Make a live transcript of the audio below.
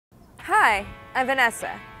Hi, I'm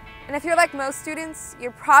Vanessa, and if you're like most students,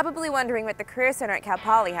 you're probably wondering what the Career Center at Cal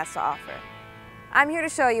Poly has to offer. I'm here to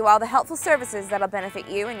show you all the helpful services that'll benefit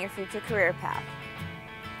you in your future career path.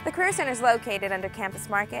 The Career Center is located under Campus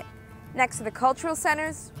Market, next to the Cultural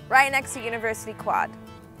Centers, right next to University Quad.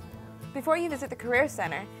 Before you visit the Career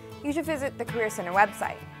Center, you should visit the Career Center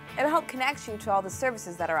website. It'll help connect you to all the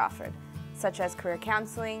services that are offered, such as career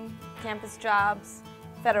counseling, campus jobs,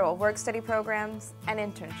 federal work-study programs, and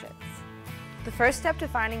internships. The first step to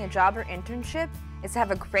finding a job or internship is to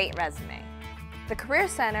have a great resume. The Career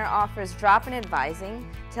Center offers drop-in advising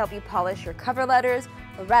to help you polish your cover letters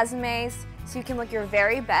or resumes so you can look your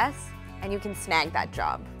very best and you can snag that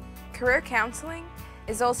job. Career counseling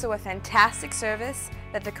is also a fantastic service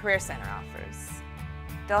that the Career Center offers.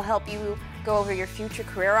 They'll help you go over your future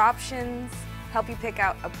career options, help you pick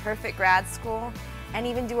out a perfect grad school, and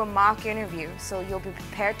even do a mock interview so you'll be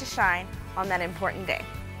prepared to shine on that important day.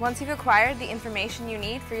 Once you've acquired the information you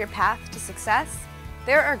need for your path to success,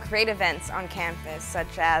 there are great events on campus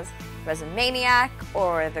such as Resumaniac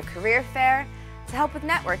or the Career Fair to help with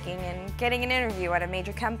networking and getting an interview at a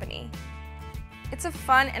major company. It's a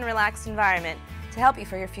fun and relaxed environment to help you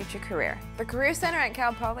for your future career. The Career Center at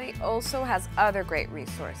Cal Poly also has other great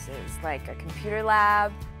resources like a computer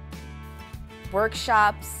lab,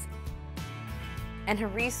 workshops, and a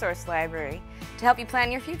resource library to help you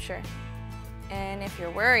plan your future. And if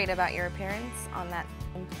you're worried about your appearance on that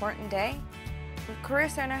important day, the Career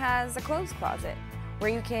Center has a clothes closet where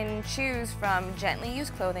you can choose from gently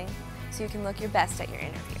used clothing so you can look your best at your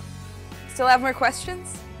interview. Still have more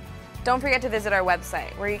questions? Don't forget to visit our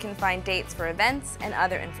website where you can find dates for events and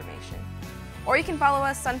other information. Or you can follow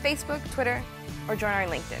us on Facebook, Twitter, or join our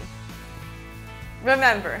LinkedIn.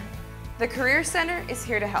 Remember, the Career Center is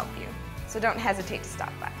here to help you, so don't hesitate to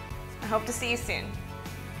stop by. I hope to see you soon.